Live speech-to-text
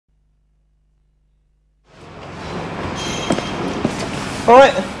All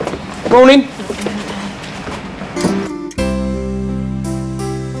right. Morning.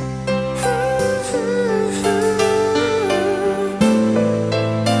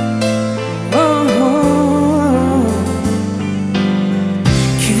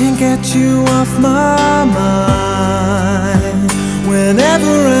 Can't get you off my mind.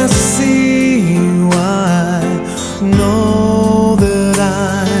 Whenever I see you, I know that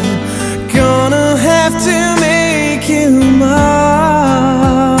I'm gonna have to make you mine.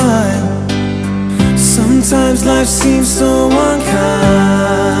 Sometimes life seems so unkind,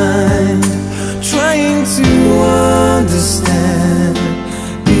 trying to understand,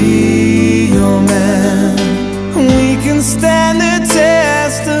 be your man. We can stand the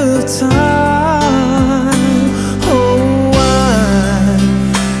test of time. Oh, I'm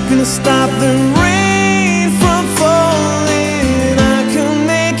gonna stop the rain from falling. I can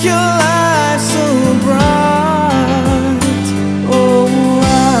make your life so bright. Oh,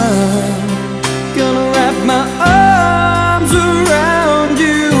 I'm gonna wrap my arms around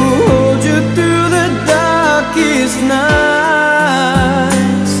you, hold you through the darkest nights.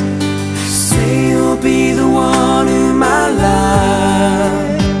 Say you'll be the one in my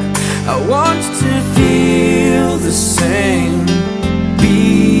life. I want you to feel the same,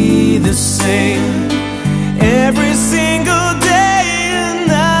 be the same, every single day and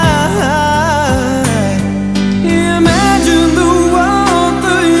night. Imagine the warmth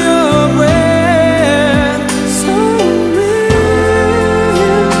of your breath, so real,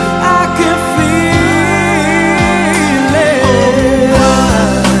 I can feel it. Oh,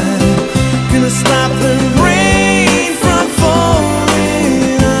 I'm gonna stop the rain from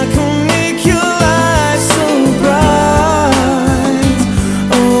falling. I can make your life so bright.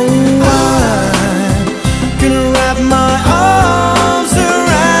 Oh, I'm gonna wrap my arms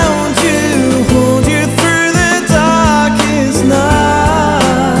around you, hold you through the darkest night.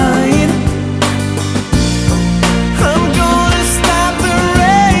 I'm gonna stop the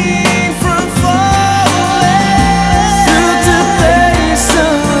rain from falling, through today's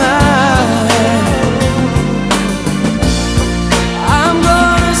sunlight. I'm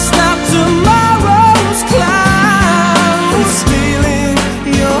gonna stop tomorrow's cloud, stealing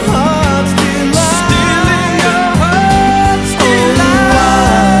your heart's delight. Stealing your heart's delight.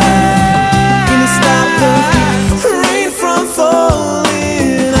 Gonna stop the rain from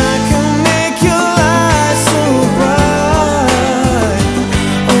falling. I can make your life so bright.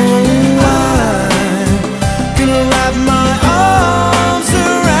 Oh, I'm gonna wrap my arms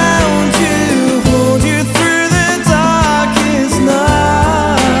around you, hold you through the darkest night.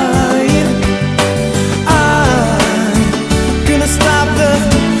 I'm gonna stop the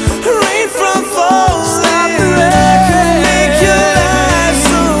rain from falling. I can make your life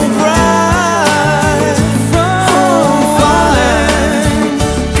so bright. Oh, I'm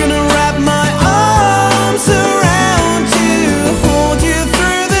gonna wrap my arms around you, hold you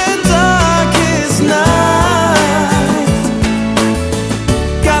through the darkest night.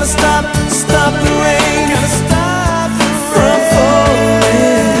 Gotta stop the rain. Gotta stop from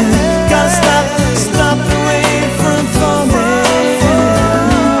falling. Gotta stop the rain from falling.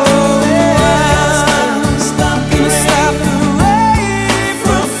 Stop the rain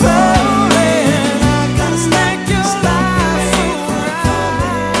from falling. Gotta make your life so bright.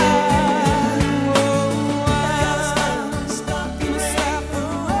 Stop the rain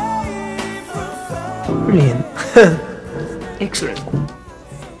from falling. Brilliant. Excellent.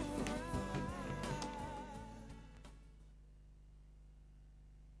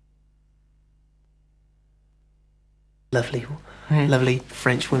 Lovely, lovely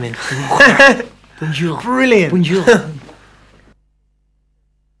French women. Bonjour. Brilliant. Bonjour.